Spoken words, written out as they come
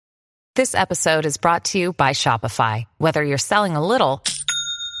This episode is brought to you by Shopify. Whether you're selling a little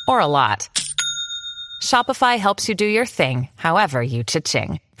or a lot, Shopify helps you do your thing, however you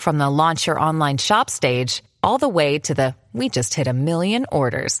cha-ching. From the launch your online shop stage, all the way to the we just hit 1 million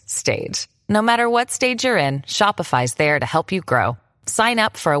orders stage. No matter what stage you're in, Shopify's there to help you grow. Sign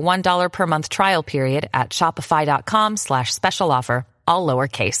up for a $1 per month trial period at shopify.com/special offer, all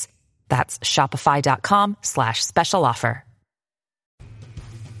lowercase. That's shopify.com/special offer.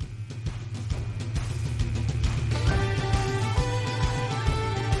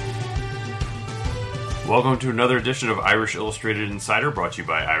 Welcome to another edition of Irish Illustrated Insider, brought to you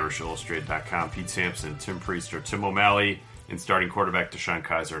by IrishIllustrated.com. Pete Sampson, Tim Priester, Tim O'Malley, and starting quarterback DeShone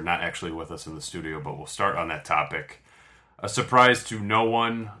Kizer, not actually with us in the studio, but we'll start on that topic. A surprise to no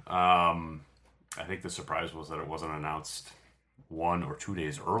one. I think the surprise was that it wasn't announced 1 or 2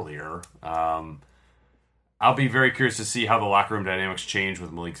 days earlier. I'll be very curious to see how the locker room dynamics change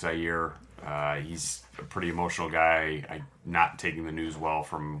with Malik Zaire. He's a pretty emotional guy. Not taking the news well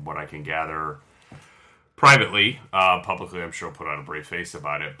from what I can gather. Privately, publicly, I'm sure he'll put on a brave face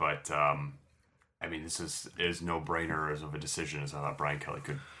about it, but this is no-brainer as of a decision as I thought Brian Kelly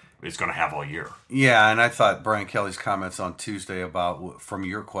is going to have all year. Yeah, and I thought Brian Kelly's comments on Tuesday about, from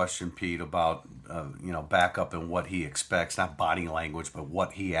your question, Pete, about backup and what he expects, not body language, but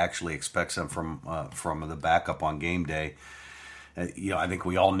what he actually expects him from the backup on game day. I think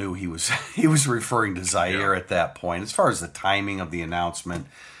we all knew he was referring to Zaire at that point. As far as the timing of the announcement,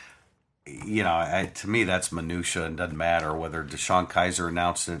 to me, that's minutia and doesn't matter whether DeShone Kizer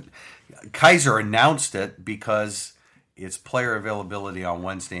announced it. Kizer announced it because it's player availability on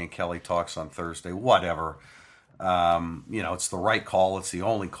Wednesday and Kelly talks on Thursday. Whatever. It's the right call. It's the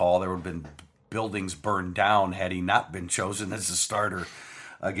only call. There would have been buildings burned down had he not been chosen as a starter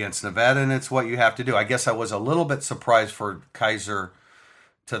against Nevada, and it's what you have to do. I guess I was a little bit surprised for Kizer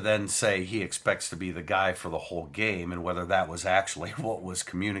to then say he expects to be the guy for the whole game, and whether that was actually what was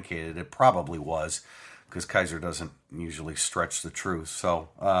communicated. It probably was, because Kizer doesn't usually stretch the truth. So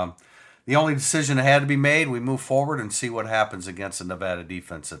the only decision that had to be made, we move forward and see what happens against the Nevada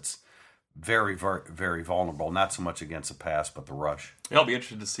defense. It's very, very, very vulnerable, not so much against the pass, but the rush. Yeah, I'll be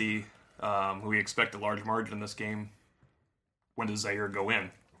interested to see who we expect a large margin in this game. When does Zaire go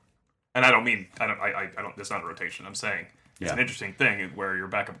in? And I don't, it's not a rotation, I'm saying. It's an interesting thing where your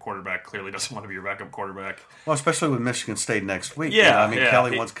backup quarterback clearly doesn't want to be your backup quarterback. Well, especially with Michigan State next week. Yeah,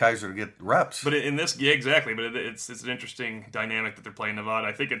 Kelly wants Kizer to get reps. But in this, yeah, exactly. But it's an interesting dynamic that they're playing Nevada.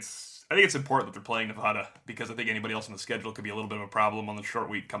 I think it's important that they're playing Nevada because I think anybody else on the schedule could be a little bit of a problem on the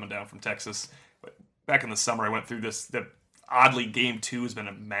short week coming down from Texas. But back in the summer, I went through this. That oddly, Game 2 has been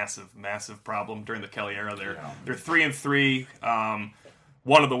a massive, massive problem during the Kelly era. They're 3-3.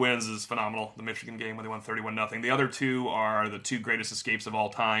 One of the wins is phenomenal, the Michigan game when they won 31-0. The other two are the two greatest escapes of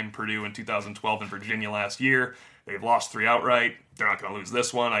all time, Purdue in 2012 and Virginia last year. They've lost 3 outright. They're not going to lose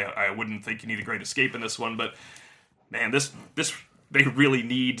this one. I wouldn't think you need a great escape in this one, but man, this they really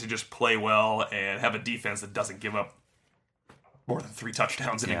need to just play well and have a defense that doesn't give up more than 3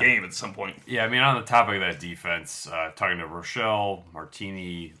 touchdowns in a game at some point. Yeah, on the topic of that defense, talking to Rochelle,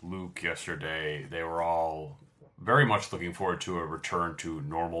 Martini, Luke yesterday, they were all very much looking forward to a return to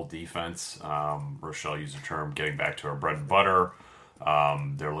normal defense. Rochelle used the term getting back to our bread and butter.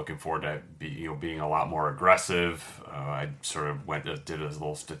 They're looking forward to being a lot more aggressive. I sort of did a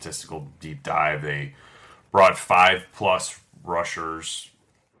little statistical deep dive. They brought 5+ rushers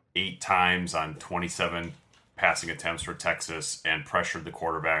 8 times on 27 passing attempts for Texas and pressured the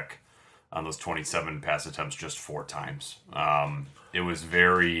quarterback on those 27 pass attempts just 4 times. It was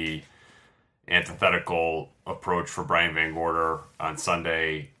very antithetical approach for Brian Van Gorder on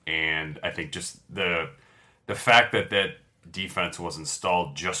Sunday, and I think just the fact that defense was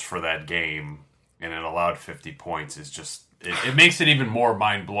installed just for that game and it allowed 50 points is just it makes it even more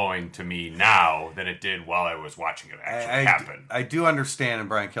mind-blowing to me now than it did while I was watching it actually happen. I do understand, and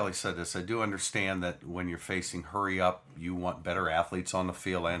Brian Kelly said this, I do understand that when you're facing hurry up, you want better athletes on the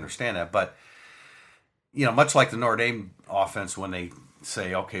field. I understand that, but much like the Notre Dame offense, when they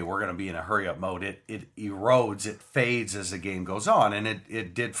say, okay, we're going to be in a hurry-up mode, it erodes, it fades as the game goes on, and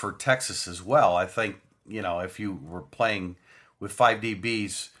it did for Texas as well. I think, if you were playing with 5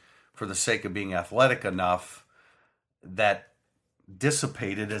 DBs for the sake of being athletic enough, that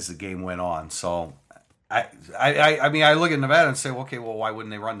dissipated as the game went on. So, I look at Nevada and say, okay, well, why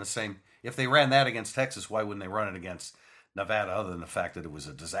wouldn't they run the same? If they ran that against Texas, why wouldn't they run it against Nevada, other than the fact that it was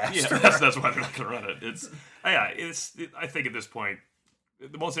a disaster? Yeah, that's why they're not going to run it. I think at this point,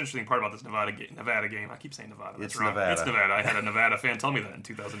 the most interesting part about this Nevada game, I keep saying Nevada. That's it's wrong. Nevada. It's Nevada. I had a Nevada fan tell me that in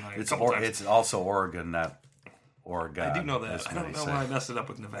 2009. It's also Oregon, not Oregon. I do know that. as I don't many know say. why I messed it up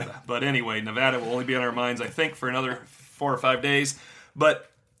with Nevada. But anyway, Nevada will only be on our minds, I think, for another 4 or 5 days.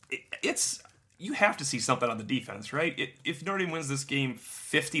 But it's you have to see something on the defense, right? If Notre Dame wins this game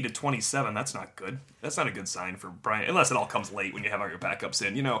 50-27, that's not good. That's not a good sign for Brian, unless it all comes late when you have all your backups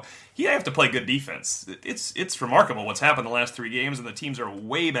in. You have to play good defense. It's remarkable what's happened the last 3 games, and the teams are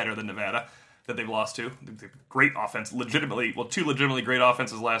way better than Nevada that they've lost to. Great offense, 2 legitimately great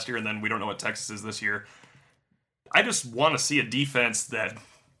offenses last year, and then we don't know what Texas is this year. I just want to see a defense that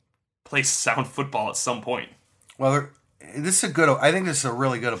plays sound football at some point. Well, this is I think this is a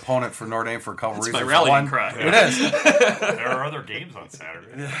really good opponent for Notre Dame for a couple reasons. My rallying cry. It is. There are other games on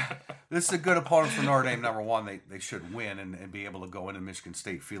Saturday. This is a good opponent for Notre Dame. Number one, they should win and be able to go into Michigan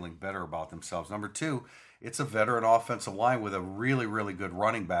State feeling better about themselves. Number two, it's a veteran offensive line with a really, really good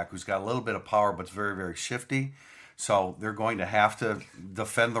running back who's got a little bit of power but's very, very shifty. So they're going to have to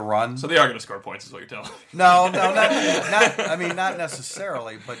defend the run. So they are going to score points, is what you're telling me. No, not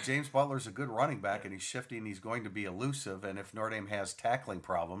necessarily. But James Butler's a good running back, and he's shifty, and he's going to be elusive. And if Notre Dame has tackling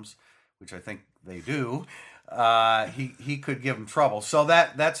problems, which I think they do, he could give them trouble. So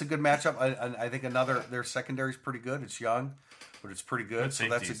that's a good matchup. I think their secondary is pretty good. It's young, but it's pretty good. So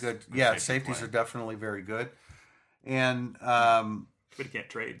that's a good. Yeah, safeties are definitely very good. And but you can't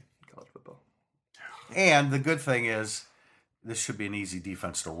trade college football. And the good thing is, this should be an easy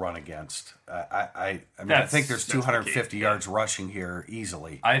defense to run against. I think there's 250 yards rushing here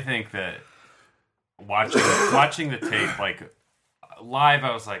easily. I think that watching the tape, like live,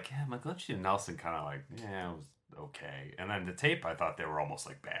 I was like, yeah, McGlinchey and Nelson kind of like, yeah, it was okay. And then the tape, I thought they were almost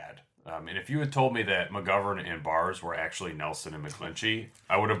like bad. And if you had told me that McGovern and Bars were actually Nelson and McGlinchey,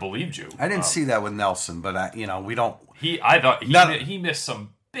 I would have believed you. I didn't see that with Nelson, but we don't. I thought he missed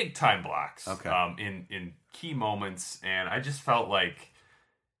some big time blocks in key moments, and I just felt like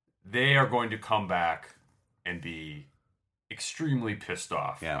they are going to come back and be extremely pissed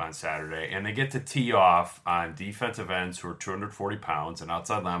off on Saturday, and they get to tee off on defensive ends who are 240 pounds and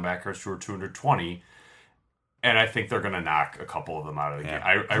outside linebackers who are 220, and I think they're going to knock a couple of them out of the game.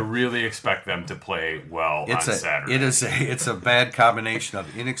 I really expect them to play well on Saturday. It's a bad combination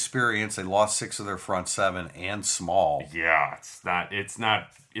of inexperience. They lost 6 of their front 7 and small. Yeah,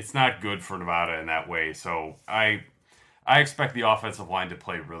 it's not good for Nevada in that way. So I expect the offensive line to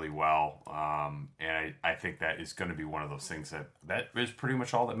play really well, and I think that is going to be one of those things that is pretty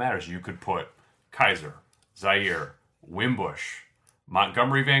much all that matters. You could put Kaiser, Zaire, Wimbush,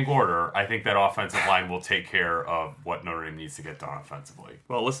 Montgomery, Van Gorder. I think that offensive line will take care of what Notre Dame needs to get done offensively.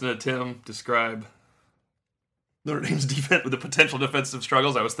 Well, listen to Tim describe Notre Dame's defense with the potential defensive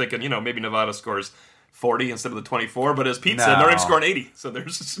struggles. I was thinking, maybe Nevada scores 40 instead of the 24, but as Pete said, Notre Dame scored 80. So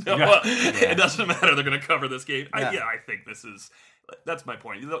there's it doesn't matter. They're going to cover this game. I think that's my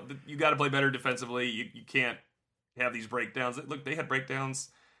point. You got to play better defensively. You can't have these breakdowns. Look, they had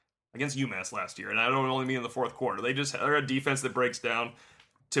breakdowns against UMass last year, and I don't only mean in the fourth quarter. They're a defense that breaks down.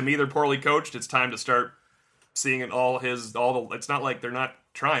 To me, they're poorly coached. It's time to start seeing it it's not like they're not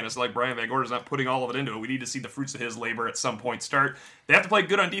trying. It's like Brian Van Gorder's not putting all of it into it. We need to see the fruits of his labor at some point start. They have to play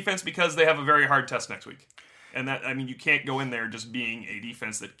good on defense because they have a very hard test next week. And you can't go in there just being a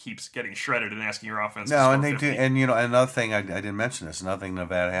defense that keeps getting shredded and asking your offense to score and they 50. do. And another thing I didn't mention this. Another thing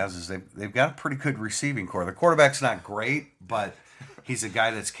Nevada has is they've got a pretty good receiving core. The quarterback's not great, but he's a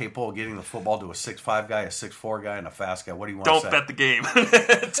guy that's capable of getting the football to a 6'5" guy, a 6'4" guy, and a fast guy. What do you want to say? Don't bet the game.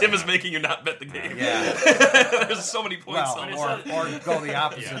 Tim is making you not bet the game. Yeah. There's so many points on it. Or go the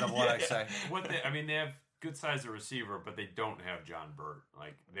opposite of what I say. They have good size of receiver, but they don't have John Burt.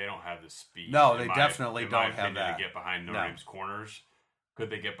 Like, they don't have the speed. No, they definitely don't have that. To get behind Notre Dame's corners. Could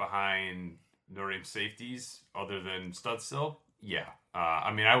they get behind Notre Dame safeties other than Studstill? Yeah.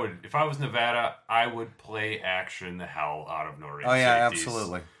 I would, if I was Nevada, I would play action the hell out of Notre Dame safeties.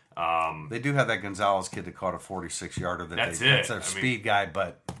 Absolutely. They do have that Gonzalez kid that caught a 46-yarder. That's their speed guy,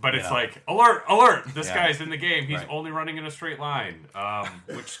 but it's like, alert! This guy's in the game. He's only running in a straight line,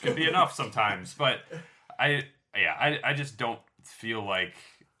 which can be enough sometimes. But I just don't feel like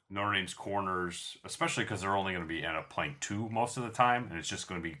Notre Dame's corners, especially because they're only going to be end up playing 2 most of the time, and it's just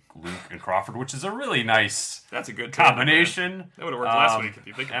going to be Luke and Crawford, which is a really nice That's a good combination. That would have worked last week if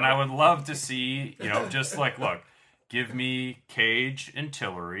you think about it. And I would love to see, just like, look, give me Cage and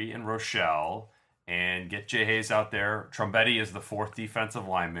Tillery and Rochelle and get Jay Hayes out there. Trombetti is the 4th defensive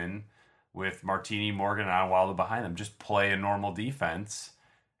lineman with Martini, Morgan, and Onwaldo behind them. Just play a normal defense.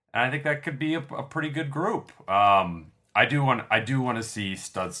 And I think that could be a pretty good group. I do want to see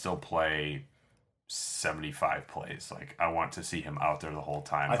Studstill play 75 plays. Like, I want to see him out there the whole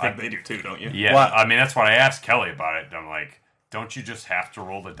time. I think they do too, don't you? Yeah. Well, that's what I asked Kelly about it. I'm like, don't you just have to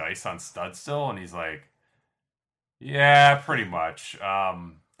roll the dice on Studstill? And he's like, Yeah, pretty much.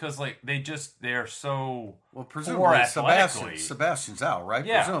 Because like they're so presumably athletically. Sebastian's out, right?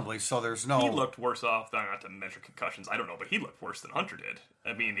 Yeah. Presumably, so there's no. He looked worse off. Not to measure concussions, I don't know, but he looked worse than Hunter did.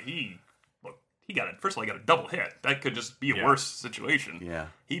 I mean, he got it. First of all, he got a double hit. That could just be a worse situation. Yeah.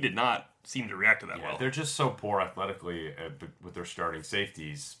 He did not seem to react to that well. They're just so poor athletically with their starting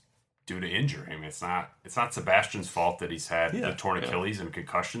safeties due to injury. I mean, it's not Sebastian's fault that he's had the torn Achilles and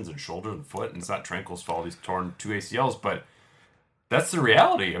concussions and shoulder and foot, and it's not Tranquil's fault he's torn 2 ACLs, but that's the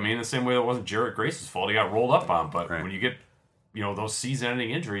reality. I mean, the same way that wasn't Jarrett Grace's fault he got rolled up on, but when you get those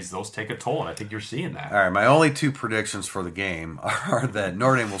season-ending injuries, those take a toll, and I think you're seeing that. All right, my only 2 predictions for the game are that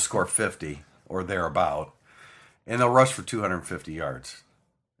Notre Dame will score 50 or thereabout, and they'll rush for 250 yards.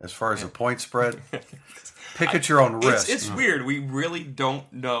 As far as the point spread, pick at your own risk. It's weird. We really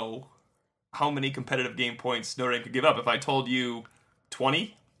don't know how many competitive game points Notre Dame could give up. If I told you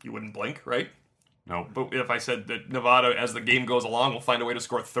 20, you wouldn't blink, right? No. But if I said that Nevada, as the game goes along, will find a way to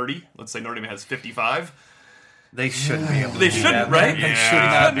score 30, let's say Notre Dame has 55. They shouldn't be able to They do shouldn't, that. right? They should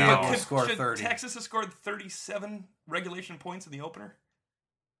not be no. able to score Should 30. Texas has scored 37 regulation points in the opener?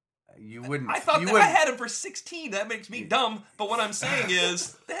 You wouldn't. I thought you that wouldn't- I had him for 16. That makes me dumb. But what I'm saying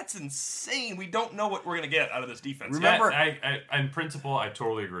is, that's insane. We don't know what we're going to get out of this defense. Remember- I in principle, I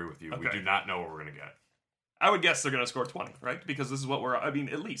totally agree with you. We Okay. do not know what we're going to get. I would guess they're going to score 20, right? Because this is what at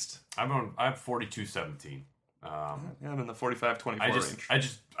least. I'm 42-17. I'm in the 45-24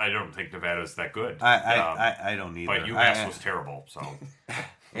 range. I don't think Nevada's that good. I don't either. But UMass was terrible, so.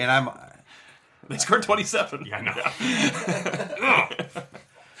 And They scored 27. Yeah, I know.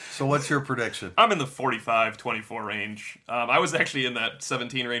 So what's your prediction? I'm in the 45-24 range. I was actually in that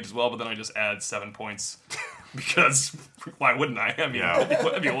 17 range as well, but then I just add 7 points because why wouldn't I? I mean,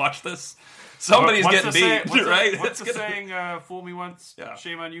 have you watched this? Somebody's getting beat, right? What's the saying? Fool me once, Yeah.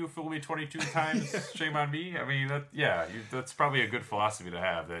 shame on you. Fool me 22 times, shame on me. I mean, that's probably a good philosophy to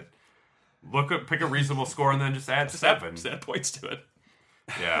have. That pick a reasonable score and then just add 7. Just add points to it.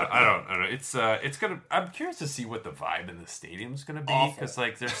 Yeah, I don't know. It's gonna. I'm curious to see what the vibe in the stadium's gonna be because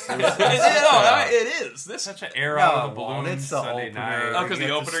like there's it is. This such an air out of the balloon. It's the Sunday opener. night. Oh, 'cause the You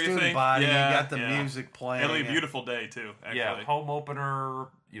got opener, you student think? body, Yeah, you got the yeah. music playing. It'll be a beautiful day too. Actually. Yeah, home opener.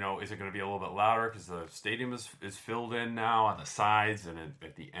 Is it going to be a little bit louder because the stadium is filled in now on the sides and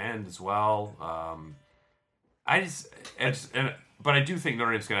at the end as well. But I do think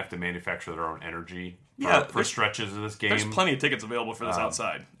Notre Dame's going to have to manufacture their own energy for stretches of this game. There's plenty of tickets available for this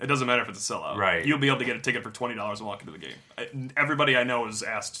outside. It doesn't matter if it's a sellout. Right. You'll be able to get a ticket for $20 and walk into the game. Everybody I know is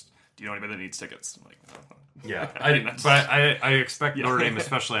asked, "Do you know anybody that needs tickets?" I'm like, Yeah, But I expect Notre Dame,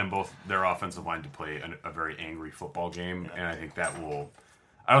 especially on both their offensive line, to play a very angry football game, and I think that will.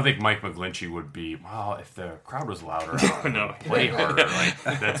 I don't think Mike McGlinchey would be. Well, if the crowd was louder, No. play harder.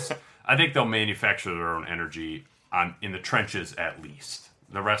 I think they'll manufacture their own energy in the trenches at least.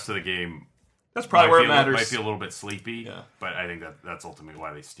 The rest of the game. That's probably where it matters. Might be a little bit sleepy, but I think that's ultimately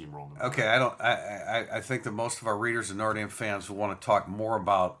why they steamrolled them. Okay, I think that most of our readers and Notre Dame fans will want to talk more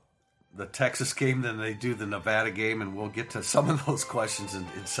about the Texas game than they do the Nevada game, and we'll get to some of those questions in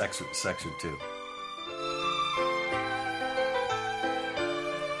section 2.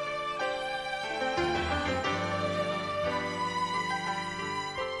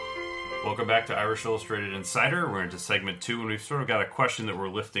 Welcome back to Irish Illustrated Insider. We're into segment 2, and we've sort of got a question that we're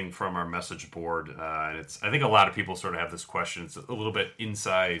lifting from our message board. And I think a lot of people sort of have this question. It's a little bit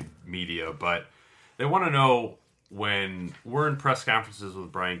inside media, but they want to know when we're in press conferences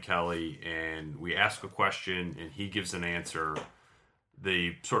with Brian Kelly and we ask a question and he gives an answer,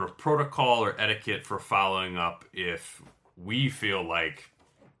 the sort of protocol or etiquette for following up if we feel like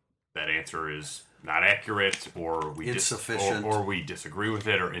that answer is not accurate or we insufficient or we disagree with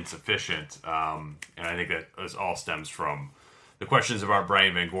it or insufficient. And I think that this all stems from the questions about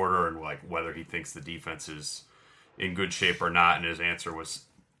Brian Van Gorder and like whether he thinks the defense is in good shape or not. And his answer was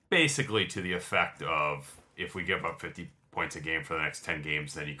basically to the effect of, if we give up 50 points a game for the next 10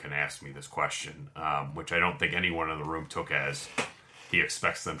 games, then you can ask me this question, which I don't think anyone in the room took as he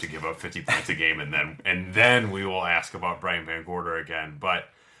expects them to give up 50 points a game, and then we will ask about Brian Van Gorder again. But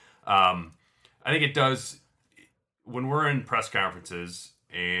I think it does, when we're in press conferences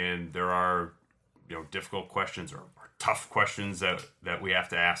and there are difficult questions or tough questions that we have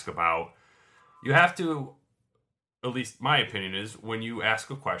to ask about, you have to, at least my opinion is, when you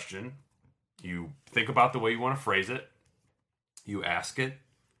ask a question, you think about the way you want to phrase it. You ask it.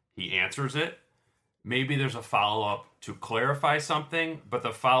 He answers it. Maybe there's a follow-up to clarify something, but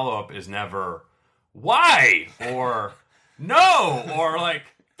the follow-up is never, why? Or, no? Or, like,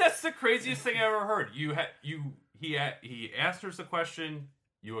 that's the craziest thing I ever heard. He answers the question,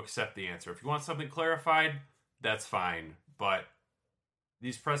 you accept the answer. If you want something clarified, that's fine. But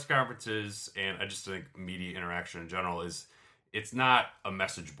these press conferences, and I just think media interaction in general, it's not a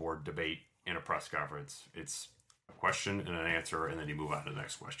message board debate in a press conference. It's a question and an answer, and then you move on to the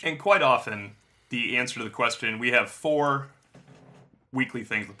next question. And quite often, the answer to the question, we have 4 weekly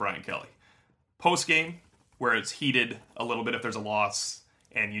things with Brian Kelly. Post-game, where it's heated a little bit if there's a loss,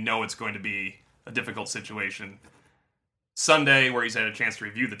 and you know it's going to be a difficult situation. Sunday, where he's had a chance to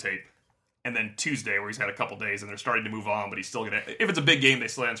review the tape. And then Tuesday, where he's had a couple days and they're starting to move on, but he's still going to... If it's a big game, they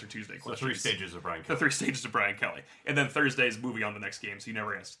still answer Tuesday questions. The 3 stages of Brian Kelly. The 3 stages of Brian Kelly. And then Thursday is moving on to the next game, so you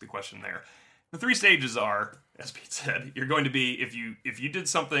never answer the question there. The 3 stages are, as Pete said, you're going to be... If you did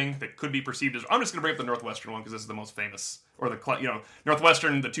something that could be perceived as... I'm just going to bring up the Northwestern one because this is the most famous. Or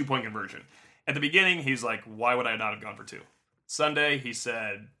Northwestern, the 2-point conversion. At the beginning, he's like, why would I not have gone for 2? Sunday, he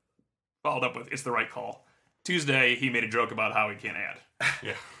said... Followed up with, it's the right call. Tuesday, he made a joke about how he can't add.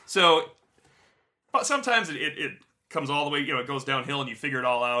 Yeah. So... But sometimes it comes all the way, it goes downhill and you figure it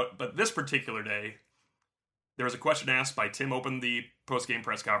all out. But this particular day, there was a question asked by Tim opened the post-game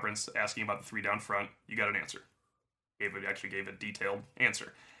press conference asking about the 3 down front. You got an answer. Actually gave a detailed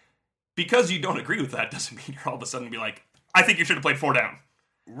answer. Because you don't agree with that doesn't mean you're all of a sudden be like, I think you should have played 4 down.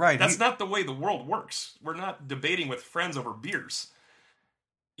 Right. That's not the way the world works. We're not debating with friends over beers.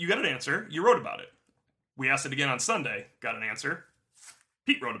 You got an answer. You wrote about it. We asked it again on Sunday. Got an answer.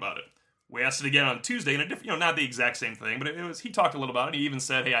 Pete wrote about it. We asked it again on Tuesday, and a different, not the exact same thing, but it was. He talked a little about it. He even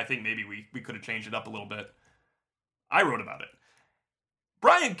said, "Hey, I think maybe we could have changed it up a little bit." I wrote about it.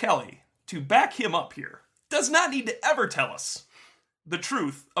 Brian Kelly, to back him up here, does not need to ever tell us the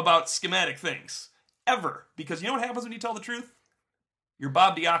truth about schematic things ever, because you know what happens when you tell the truth? You're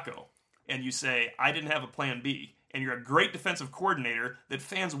Bob Diaco, and you say, "I didn't have a plan B," and you're a great defensive coordinator that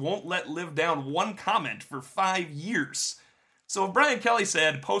fans won't let live down one comment for 5 years. So if Brian Kelly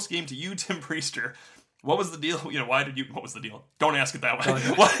said post-game to you, Tim Priester, what was the deal? What was the deal? Don't ask it that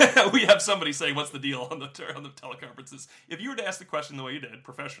way. We have somebody saying, what's the deal on the teleconferences. If you were to ask the question the way you did,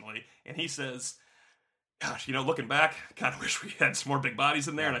 professionally, and he says, gosh, looking back, I kind of wish we had some more big bodies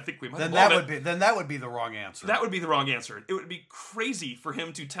in there, and I think we might have Then that would be the wrong answer. That would be the wrong answer. It would be crazy for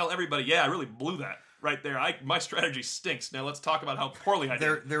him to tell everybody, yeah, I really blew that. Right there, my strategy stinks. Now let's talk about how poorly I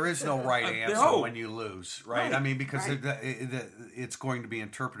did. There is no right answer when you lose, right? I mean, because it's going to be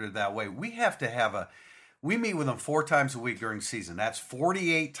interpreted that way. We have to we meet with them 4 times a week during the season. That's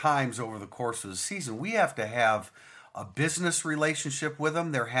 48 times over the course of the season. We have to have a business relationship with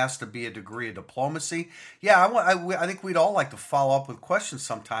them. There has to be a degree of diplomacy. Yeah, I think we'd all like to follow up with questions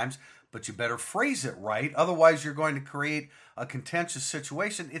sometimes, but you better phrase it right. Otherwise, you're going to create a contentious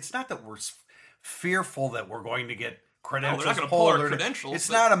situation. It's not that we're fearful that we're going to get credentials. They're not going to pull our credentials.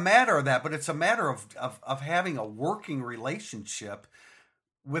 It's not a matter of that, but it's a matter of having a working relationship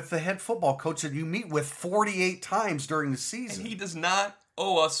with the head football coach that you meet with 48 times during the season. And he does not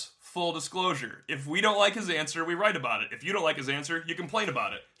owe us full disclosure. If we don't like his answer, we write about it. If you don't like his answer, you complain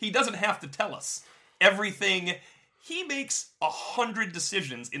about it. He doesn't have to tell us everything. He makes 100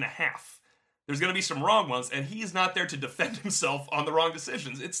 decisions in a half. There's going to be some wrong ones, and he's not there to defend himself on the wrong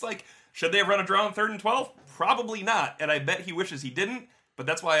decisions. It's like, should they have run a draw on 3rd and 12? Probably not, and I bet he wishes he didn't, but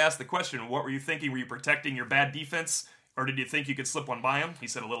that's why I asked the question, what were you thinking? Were you protecting your bad defense, or did you think you could slip one by him? He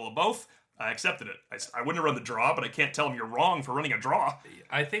said a little of both. I accepted it. I wouldn't have run the draw, but I can't tell him you're wrong for running a draw.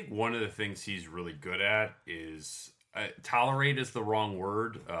 I think one of the things he's really good at is... tolerate is the wrong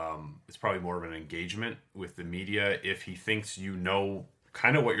word. It's probably more of an engagement with the media. If he thinks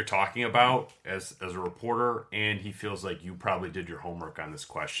kind of what you're talking about as a reporter, and he feels like you probably did your homework on this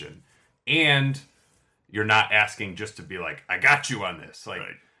question, and you're not asking just to be like, I got you on this. Right.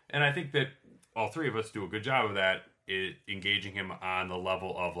 And I think that all 3 of us do a good job of that, engaging him on the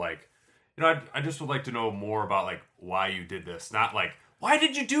level of like, I just would like to know more about like why you did this. Not like, why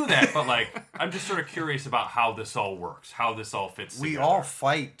did you do that? But like, I'm just sort of curious about how this all works, how this all fits together. We all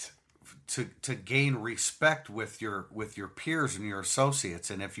fight to gain respect with your peers and your associates,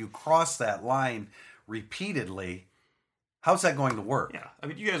 and if you cross that line repeatedly, how's that going to work? Yeah, I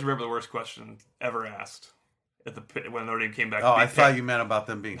mean, you guys remember the worst question ever asked when Notre Dame came back? Oh, I thought you meant about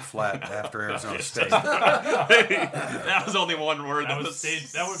them being flat after Arizona State. That was only one word. That would be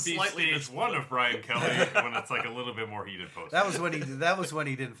stage 1 of Brian Kelly when it's like a little bit more heated post. That was when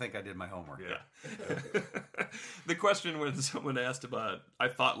he didn't think I did my homework. Yeah. The question when someone asked about, I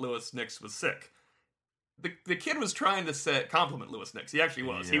thought Lewis Nix was sick. The kid was trying to compliment Lewis Nix. He actually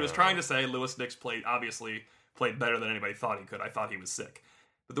was. Yeah. He was trying to say Lewis Nix obviously played better than anybody thought he could. I thought he was sick.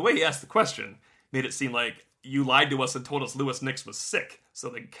 But the way he asked the question made it seem like you lied to us and told us Lewis Nix was sick. So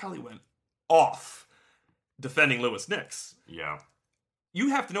then Kelly went off defending Lewis Nix. Yeah.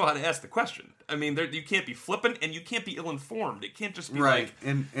 you have to know how to ask the question. I mean, you can't be flippant and you can't be ill-informed. It can't just be right.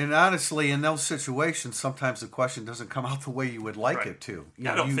 And honestly, in those situations, sometimes the question doesn't come out the way you would like it to.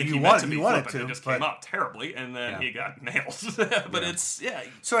 I don't think he meant to be flippant. It just came out terribly, and then he got nailed. But it's.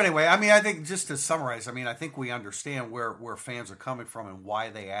 So anyway, I mean, I think just to summarize, I mean, I think we understand where fans are coming from and why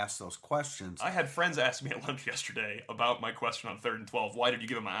they ask those questions. I had friends ask me at lunch yesterday about my question on 3rd and 12. Why did you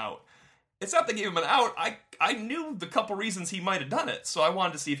give him an out? It's not they gave him an out. I knew the couple reasons he might have done it, so I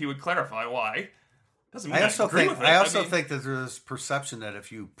wanted to see if he would clarify why. Doesn't mean I also think that there's perception that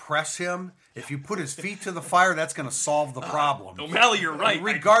if you press him, if you put his feet to the fire, that's going to solve the problem. O'Malley, you're right.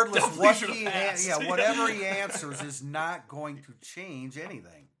 Regardless of what whatever he answers is not going to change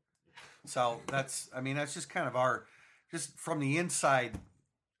anything. So that's just kind of just from the inside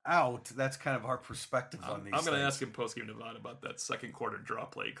out, that's kind of our perspective on these. I'm going to ask him post-game Nevada about that second quarter draw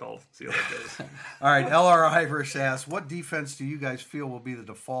play he called. See how that goes. All right, LR Irish asks, what defense do you guys feel will be the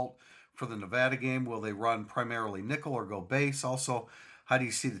default for the Nevada game? Will they run primarily nickel or go base? Also, how do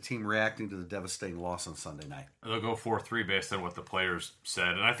you see the team reacting to the devastating loss on Sunday night? They'll go 4-3 based on what the players said.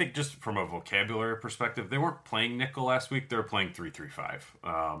 And I think just from a vocabulary perspective, they weren't playing nickel last week. They were playing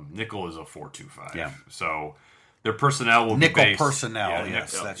 3-3-5. Nickel is a 4-2-5. Yeah. So their personnel will nickel be based. Personnel,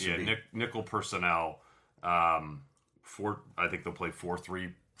 yes. That should be. Nickel personnel. I think they'll play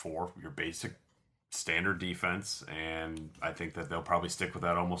 4-3-4, your basic standard defense, and I think that they'll probably stick with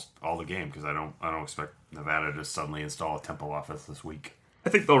that almost all the game because I don't expect Nevada to suddenly install a tempo offense this week. I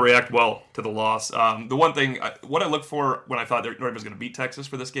think they'll react well to the loss. The one thing, what I looked for when I thought Notre Dame was going to beat Texas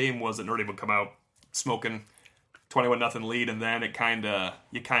for this game was that Notre Dame would come out smoking 21-0 lead, and then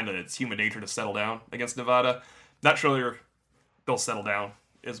it's human nature to settle down against Nevada. Not sure they'll settle down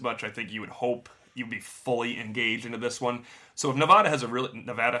as much. I think you would hope you'd be fully engaged into this one. So if Nevada has a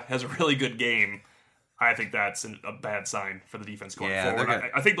really good game, I think that's a bad sign for the defense going forward.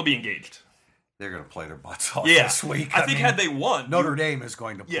 I think they'll be engaged. They're going to play their butts off this week. I think had they won, Notre Dame is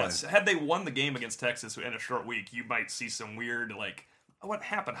going to play. Yes, had they won the game against Texas in a short week, you might see some weird what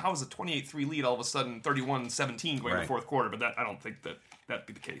happened? How is a 28-3 lead all of a sudden 31-17 going to the fourth quarter? But I don't think that'd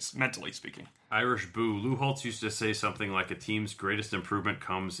be the case, mentally speaking. Irish Boo. Lou Holtz used to say something like a team's greatest improvement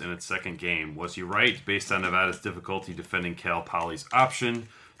comes in its second game. Was he right based on Nevada's difficulty defending Cal Poly's option?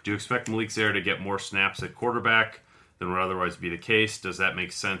 Do you expect Malik Zaire to get more snaps at quarterback than would otherwise be the case? Does that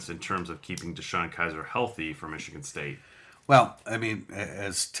make sense in terms of keeping Deshaun Kaiser healthy for Michigan State? Well, I mean,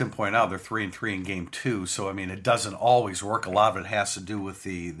 as Tim pointed out, they're 3-3 in game 2, so I mean, it doesn't always work. A lot of it has to do with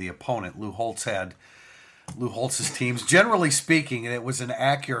the opponent. Lou Holtz's teams, generally speaking, and it was an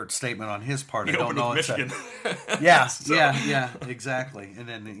accurate statement on his part. I don't know. Michigan. Yeah, exactly. And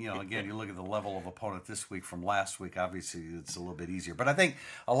then again, you look at the level of opponent this week from last week. Obviously, it's a little bit easier. But I think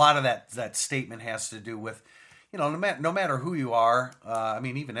a lot of that statement has to do with, no matter who you are. I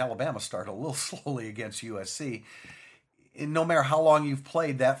mean, even Alabama started a little slowly against USC. And no matter how long you've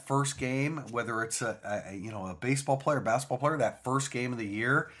played, that first game, whether it's a baseball player, basketball player, that first game of the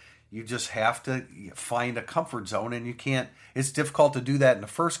year, you just have to find a comfort zone, and you can't. It's difficult to do that in the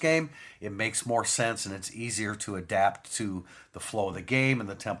first game. It makes more sense, and it's easier to adapt to the flow of the game and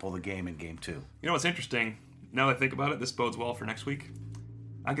the tempo of the game in game 2. You know what's interesting? Now that I think about it, this bodes well for next week.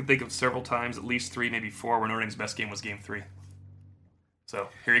 I can think of several times, at least 3, maybe 4, where Notre Dame's best game was game 3. So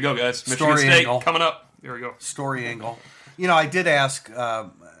here you go, guys. Michigan State coming up. There we go. Story angle. I did ask.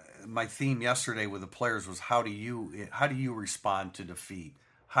 My theme yesterday with the players was how do you respond to defeat?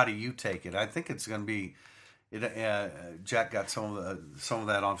 How do you take it? I think it's going to be. Jack got some of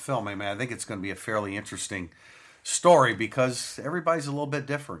that on film. I mean, I think it's going to be a fairly interesting story because everybody's a little bit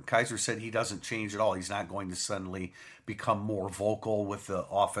different. Kaiser said he doesn't change at all. He's not going to suddenly become more vocal with the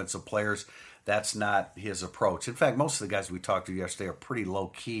offensive players. That's not his approach. In fact, most of the guys we talked to yesterday are pretty low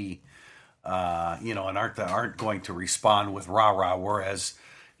key. And aren't going to respond with rah-rah, whereas,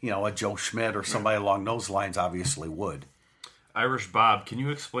 a Joe Schmidt or somebody along those lines obviously would. Irish Bob, can you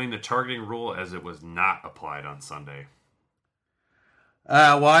explain the targeting rule as it was not applied on Sunday?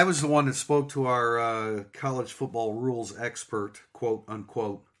 Well, I was the one that spoke to our college football rules expert, quote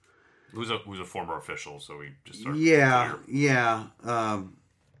unquote. Who's a former official, so we just started. Yeah.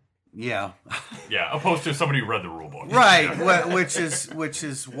 Opposed to somebody who read the rule book, right? which is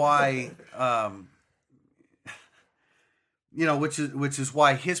why, which is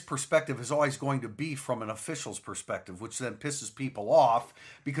why his perspective is always going to be from an official's perspective, which then pisses people off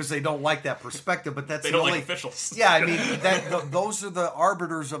because they don't like that perspective. But that's they don't like officials. Yeah, I mean those are the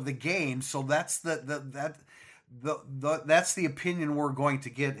arbiters of the game, so that's that's the opinion we're going to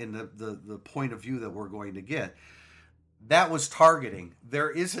get and the point of view that we're going to get. that was targeting. There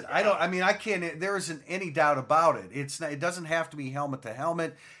isn't. I can't. There isn't any doubt about it. It doesn't have to be helmet to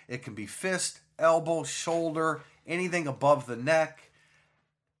helmet. It can be fist, elbow, shoulder, anything above the neck.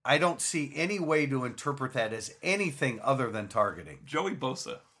 I don't see any way to interpret that as anything other than targeting. Joey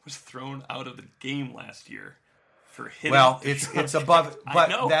Bosa was thrown out of the game last year for hitting. Well, it's above,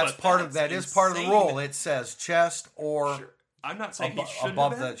 but that's part of that. Insane. Is part of the rule. It says chest or. Sure. I'm not saying he should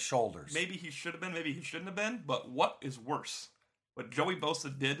above have been. the shoulders. Maybe he should have been. Maybe he shouldn't have been. But what is worse? What Joey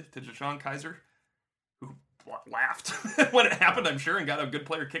Bosa did to Deshaun Kaiser, who laughed when it happened, I'm sure, and got a good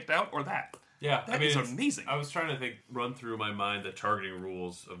player kicked out, or that. Yeah, that is amazing. I was trying to run through my mind the targeting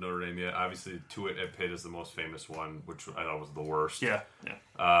rules of Notre Dame. Yeah, obviously, Tuitt at Pitt is the most famous one, which I thought was the worst. Yeah.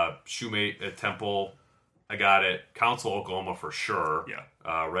 Shoemate at Temple, I got it. Council, Oklahoma for sure.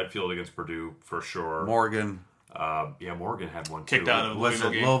 Yeah. Redfield against Purdue for sure. Morgan. Morgan had one kicked too. out of the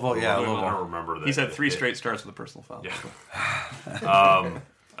Louisville game. Louisville? Yeah, I Louisville. don't remember that. He's had 3 straight starts with a personal foul. Yeah.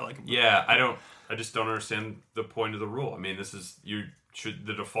 I like him. Yeah, I just don't understand the point of the rule. I mean,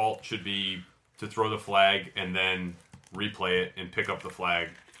 the default should be to throw the flag and then replay it and pick up the flag.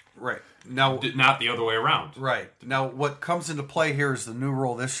 Right. Now, not the other way around. Right. Now, what comes into play here is the new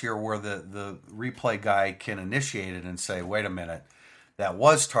rule this year where the replay guy can initiate it and say, wait a minute, that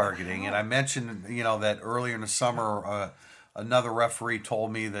was targeting. And I mentioned, that earlier in the summer, another referee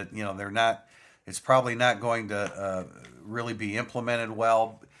told me that, it's probably not going to really be implemented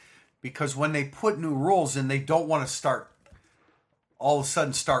well, because when they put new rules in, they don't want to all of a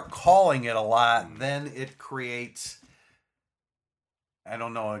sudden start calling it a lot. Then it creates, I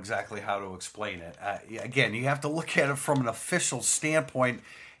don't know exactly how to explain it. Again, you have to look at it from an official standpoint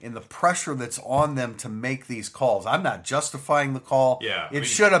in the pressure that's on them to make these calls. I'm not justifying the call. Yeah, it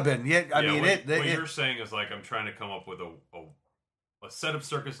should have been. What you're saying is I'm trying to come up with a set of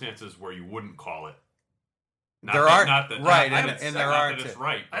circumstances where you wouldn't call it. And there are it's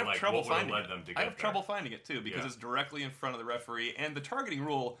right. I have trouble finding it. I have trouble finding it too because it's directly in front of the referee, and the targeting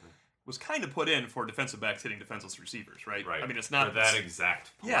rule was kind of put in for defensive backs hitting defenseless receivers, right? Right. I mean, it's not for that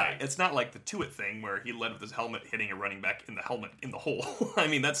exact play. Yeah, it's not like the Tuitt thing where he led with his helmet hitting a running back in the helmet in the hole. I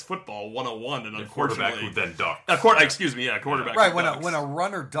mean, that's football 101, and the unfortunately, quarterback who then ducked. Quarterback. Right, when a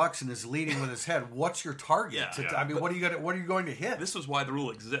runner ducks and is leading with his head, what's your target? Yeah. I mean, what are you going to hit? This is why the rule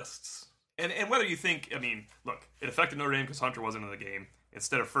exists. And whether you think, look, it affected Notre Dame because Hunter wasn't in the game.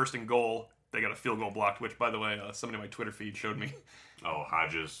 Instead of 1st and goal, they got a field goal blocked, which, by the way, somebody on my Twitter feed showed me. Oh,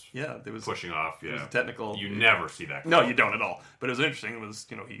 Hodges. Yeah, there was pushing off. Yeah, it was technical. You never see that. No, you don't at all. But it was interesting. It was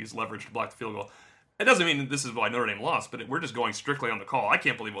he used leverage to block the field goal. It doesn't mean this is why Notre Dame lost, but we're just going strictly on the call. I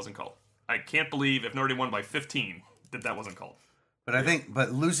can't believe it wasn't called. I can't believe if Notre Dame won by 15 that wasn't called.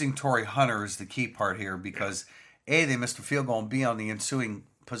 But losing Torrey Hunter is the key part here because A, they missed a field goal, and B, on the ensuing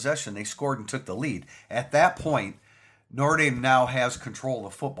possession, they scored and took the lead. At that point, Notre Dame now has control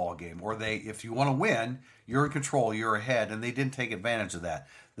of the football game, or if you want to win, you're in control, you're ahead, and they didn't take advantage of that.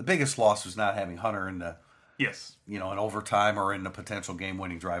 The biggest loss was not having Hunter in the, in overtime or in the potential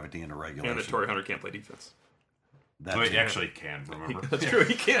game-winning drive at the end of regulation. And that Torrey Hunter can't play defense. He actually can, remember? That's true,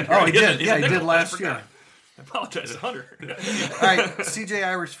 he can. Oh, he did. Yeah, he did last year. I apologize to Hunter. All right, CJ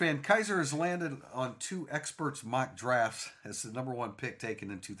Irish fan. Kaiser has landed on 2 experts' mock drafts as the number 1 pick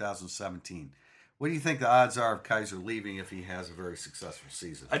taken in 2017. What do you think the odds are of Kaiser leaving if he has a very successful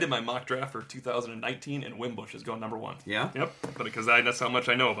season? I did my mock draft for 2019, and Wimbush is going number 1. Yeah? Yep, because that's how much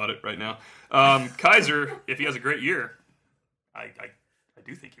I know about it right now. Kaiser, if he has a great year, I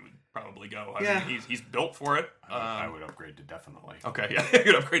do think he would probably go. I mean, he's built for it. I would upgrade to definitely. Okay, yeah,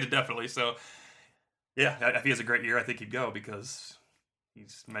 he would upgrade to definitely. So, yeah, if he has a great year, I think he'd go because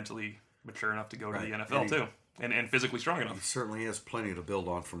he's mentally mature enough to go to the NFL too, and physically strong enough. He certainly has plenty to build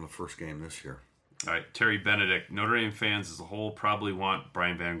on from the first game this year. All right, Terry Benedict. Notre Dame fans as a whole probably want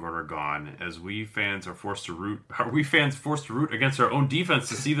Brian Van Gorder gone. As we fans are forced to root against our own defense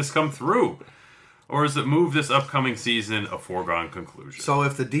to see this come through? Or is it move this upcoming season a foregone conclusion? So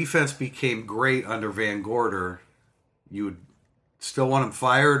if the defense became great under Van Gorder, you would still want him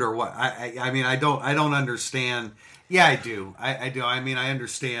fired or what? I mean, I don't understand. Yeah, I do. I do. I mean, I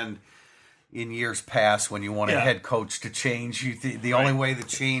understand in years past when you want a head coach to change, the only way the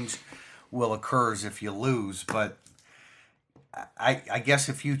change will occur is if you lose. But I guess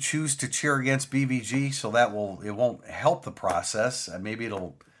if you choose to cheer against BVG, so it won't help the process. Maybe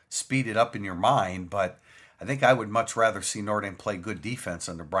it'll speed it up in your mind, but I think I would much rather see Notre Dame play good defense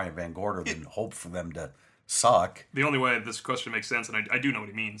under Brian Van Gorder than hope for them to suck. The only way this question makes sense, and I do know what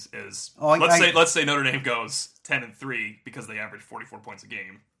he means, is let's say Notre Dame goes 10-3 because they average 44 points a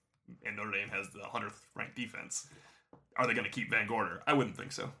game, and Notre Dame has the 100th ranked defense. Are they going to keep Van Gorder? I wouldn't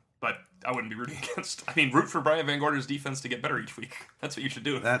think so. But I wouldn't be rooting against. I mean, root for Brian Van Gorder's defense to get better each week. That's what you should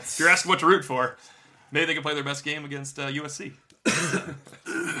do. If you're asking what to root for, maybe they can play their best game against USC.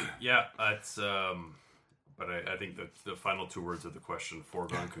 Yeah, it's. But I think that the final two words of the question,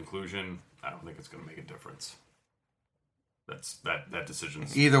 foregone conclusion, I don't think it's going to make a difference. That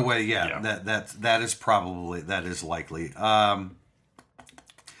decision's either way. Yeah. That is likely.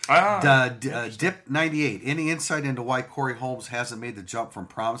 Dip 98. Any insight into why Corey Holmes hasn't made the jump from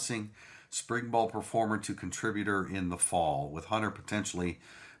promising spring ball performer to contributor in the fall, with Hunter potentially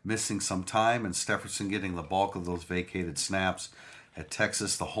missing some time and Stepherson getting the bulk of those vacated snaps? At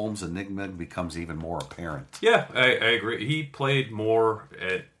Texas, the Holmes enigma becomes even more apparent. Yeah, I agree. He played more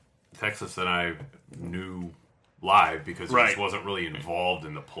at Texas than I knew live because he just wasn't really involved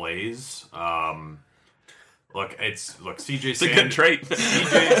in the plays. CJ Sanders. It's a good trait.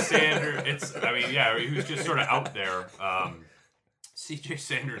 CJ Sanders. He was just sort of out there. CJ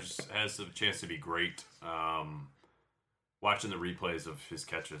Sanders has the chance to be great. Watching the replays of his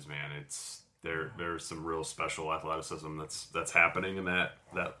catches, man, there's some real special athleticism that's happening in that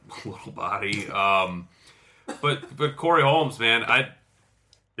little body. But Corey Holmes, man,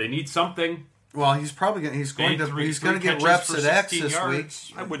 they need something. Well, he's probably going to get reps at X this week.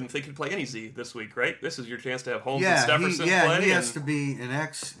 I wouldn't think he'd play any Z this week, right? This is your chance to have Holmes and Stepherson play. He has to be an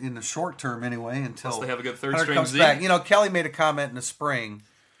X in the short term anyway until they have a good third string comes Z. Back. Kelly made a comment in the spring.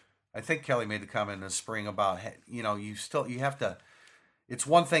 I think Kelly made a comment in the spring about you have to. It's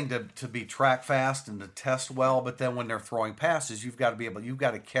one thing to be track fast and to test well, but then when they're throwing passes, you've got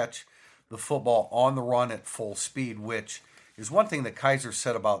to catch the football on the run at full speed, which is one thing that Kaiser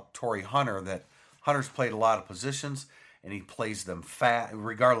said about Torrey Hunter, that Hunter's played a lot of positions and he plays them fast.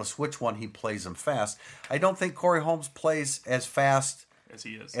 Regardless which one, he plays them fast. I don't think Corey Holmes plays as fast as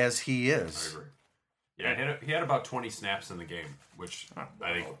he is. I agree. Yeah, he had about 20 snaps in the game, which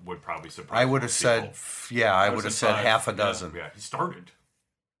I think would probably surprise. I would have said, I would have said half a dozen. Yeah, he started.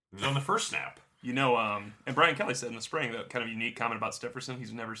 He was on the first snap. And Brian Kelly said in the spring that kind of unique comment about Stepherson. He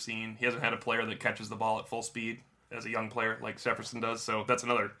hasn't had a player that catches the ball at full speed as a young player like Stepherson does. So that's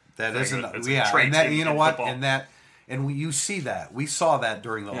another. That thing. isn't. Yeah, and that, you know what? Football. You see that. We saw that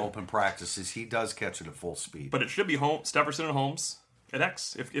during the open practices. He does catch it at full speed. But it should be Stepherson and Holmes at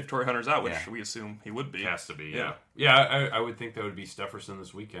X if Torrey Hunter's out, which we assume he would be. It has to be. Yeah. I would think that would be Stepherson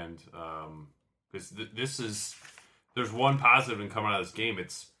this weekend because there's one positive in coming out of this game.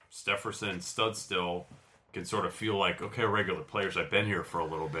 It's Stepherson, Studstill can sort of feel like, okay, regular players, I've been here for a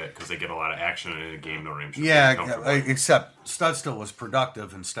little bit because they get a lot of action in a game Notre Dame should be comfortable. Except Studstill was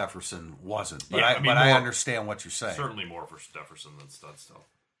productive and Stepherson wasn't. But I understand what you're saying. Certainly more for Stepherson than Studstill.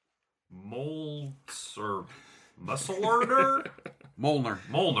 Musselorder? Molnar.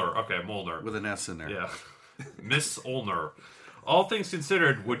 Okay, Molnar. With an S in there. Yeah. Miss Olner. All things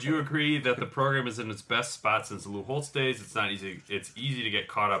considered, would you agree that the program is in its best spot since the Lou Holtz days? It's not easy. It's easy to get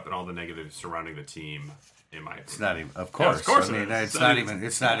caught up in all the negatives surrounding the team. In my opinion, it's not even. Of course, I mean, it's not even.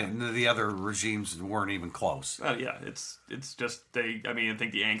 It's not. The other regimes weren't even close. It's just they. I mean, I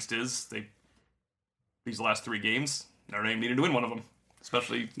think the angst is these last three games, Notre Dame needed to win one of them.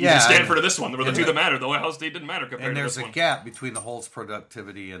 Especially Stanford or this one. There were the two that mattered. The Ohio State didn't matter compared to this one. And there's a gap between the Holtz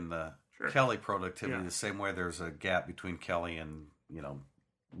productivity and the Kelly productivity. The same way there's a gap between Kelly and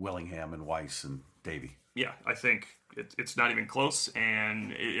Willingham and Weiss and Davey. Yeah, I think it's not even close.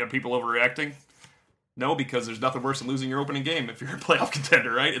 And are people overreacting? No, because there's nothing worse than losing your opening game if you're a playoff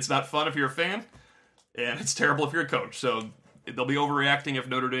contender, right? It's not fun if you're a fan, and it's terrible if you're a coach. So they'll be overreacting if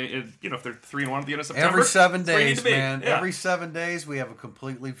Notre Dame, if they're 3-1 at the end of September. Every 7 days, man. Yeah. Every 7 days, we have a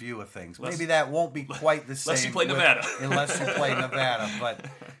completely view of things. Maybe that won't be quite the same. Unless you play Nevada. Unless you play Nevada. But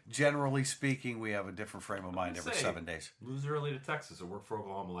generally speaking, we have a different frame of mind every 7 days. Lose early to Texas. It worked for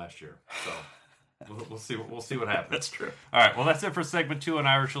Oklahoma last year. So we'll see what happens. That's true. All right. Well, that's it for segment 2 on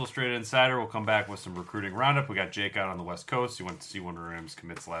Irish Illustrated Insider. We'll come back with some recruiting roundup. We got Jake out on the West Coast. He went to see one of Rams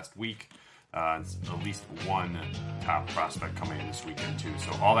commits last week. At least one top prospect coming in this weekend, too.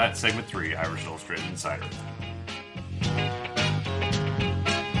 So all that, segment 3, Irish Illustrated Insider.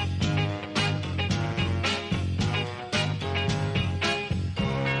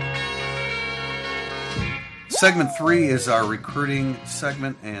 Segment 3 is our recruiting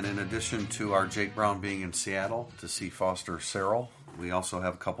segment, and in addition to our Jake Brown being in Seattle to see Foster Serrell, we also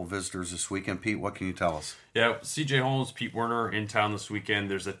have a couple visitors this weekend. Pete, what can you tell us? Yeah, C.J. Holmes, Pete Werner in town this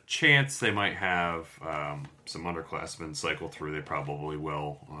weekend. There's a chance they might have some underclassmen cycle through. They probably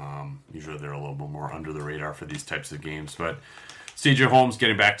will. Usually they're a little bit more under the radar for these types of games. But C.J. Holmes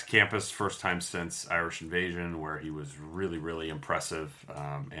getting back to campus, first time since Irish Invasion, where he was really, really impressive.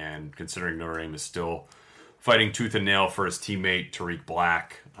 And considering Notre Dame is still fighting tooth and nail for his teammate Tariq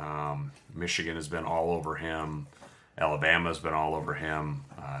Black. Michigan has been all over him. Alabama's been all over him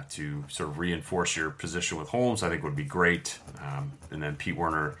to sort of reinforce your position with Holmes. I think would be great. And then Pete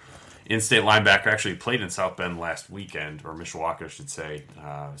Werner, in-state linebacker, actually played in South Bend last weekend, or Mishawaka, I should say.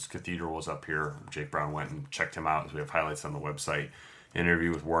 His Cathedral was up here. Jake Brown went and checked him out. We have highlights on the website.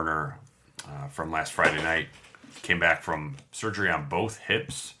 Interview with Werner from last Friday night. Came back from surgery on both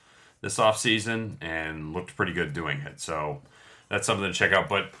hips this offseason and looked pretty good doing it. So that's something to check out.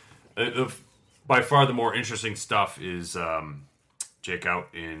 But by far the more interesting stuff is Jake out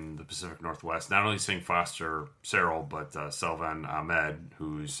in the Pacific Northwest. Not only seeing Foster Serrell, but Selvan Ahmed,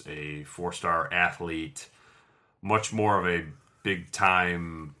 who's a 4-star athlete, much more of a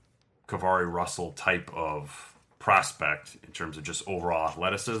big-time Kavari Russell type of prospect in terms of just overall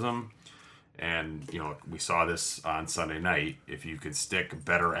athleticism. And, we saw this on Sunday night. If you could stick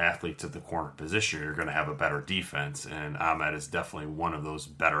better athletes at the corner position, you're going to have a better defense. And Ahmed is definitely one of those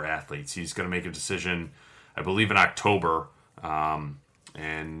better athletes. He's going to make a decision, I believe, in October.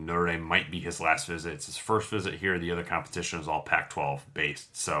 And Notre Dame might be his last visit. It's his first visit here. The other competition is all Pac-12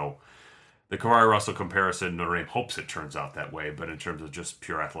 based. So the Kavari Russell comparison, Notre Dame hopes it turns out that way. But in terms of just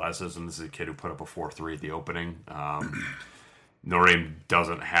pure athleticism, this is a kid who put up a 4.3 at the opening. Notre Dame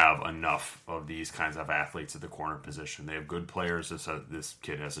doesn't have enough of these kinds of athletes at the corner position. They have good players. This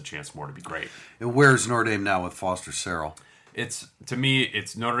kid has a chance more to be great. And where's Notre Dame now with Foster Serrell? To me,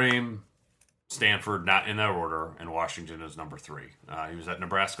 it's Notre Dame, Stanford, not in that order, and Washington is number 3. He was at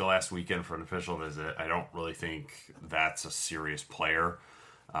Nebraska last weekend for an official visit. I don't really think that's a serious player.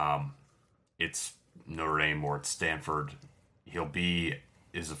 It's Notre Dame or it's Stanford.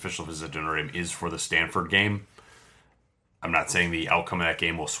 His official visit to Notre Dame is for the Stanford game. I'm not saying the outcome of that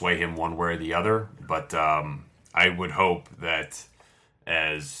game will sway him one way or the other, but I would hope that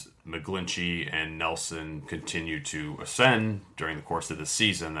as McGlinchey and Nelson continue to ascend during the course of the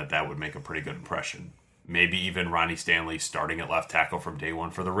season, that would make a pretty good impression. Maybe even Ronnie Stanley starting at left tackle from day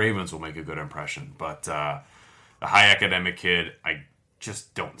one for the Ravens will make a good impression. But the high academic kid, I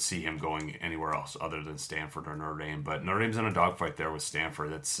just don't see him going anywhere else other than Stanford or Notre Dame. But Notre Dame's in a dogfight there with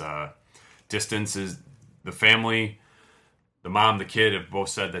Stanford. It's distance is the family. The mom, the kid have both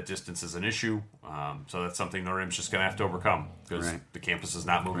said that distance is an issue. So that's something Notre Dame's just going to have to overcome because the campus is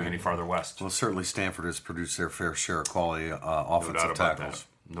not moving any farther west. Well, certainly Stanford has produced their fair share of quality offensive tackles.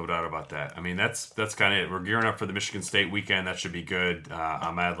 No doubt about that. I mean, that's kind of it. We're gearing up for the Michigan State weekend. That should be good.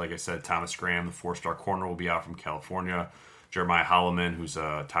 Ahmed, like I said, Thomas Graham, the 4-star corner, will be out from California. Jeremiah Holloman, who's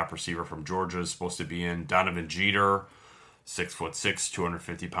a top receiver from Georgia, is supposed to be in. Donovan Jeter, 6'6",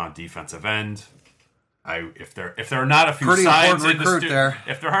 250-pound defensive end. If there are not a few pretty signs in the there.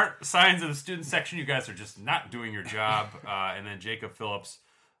 If there aren't signs in the student section, you guys are just not doing your job. And then Jacob Phillips,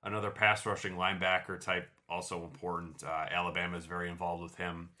 another pass rushing linebacker type, also important. Alabama is very involved with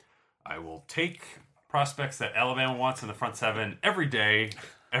him. I will take prospects that Alabama wants in the front 7 every day,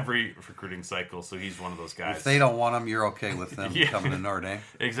 every recruiting cycle. So he's one of those guys. If they don't want him, you're okay with them coming to Notre Dame.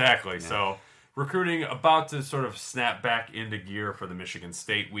 Exactly. Yeah. So recruiting about to sort of snap back into gear for the Michigan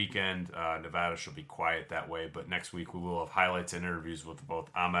State weekend. Nevada should be quiet that way, but next week we will have highlights and interviews with both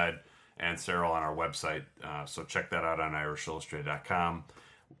Ahmed and Serrell on our website. So check that out on IrishIllustrated.com.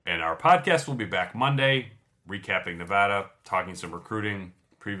 And our podcast will be back Monday, recapping Nevada, talking some recruiting,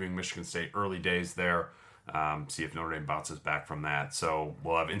 previewing Michigan State early days there. See if Notre Dame bounces back from that. So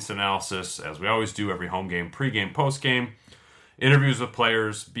we'll have instant analysis, as we always do, every home game, pregame, postgame. Interviews with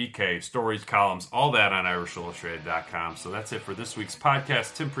players, BK, stories, columns, all that on IrishIllustrated.com. So that's it for this week's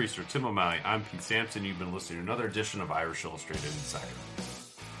podcast. Tim Priester, Tim O'Malley, I'm Pete Sampson. You've been listening to another edition of Irish Illustrated Insider.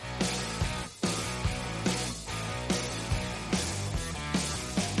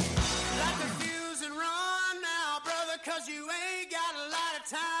 Light the fuse and run now, brother, 'cause you ain't got a lot of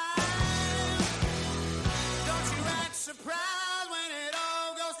time. Don't you act surprised.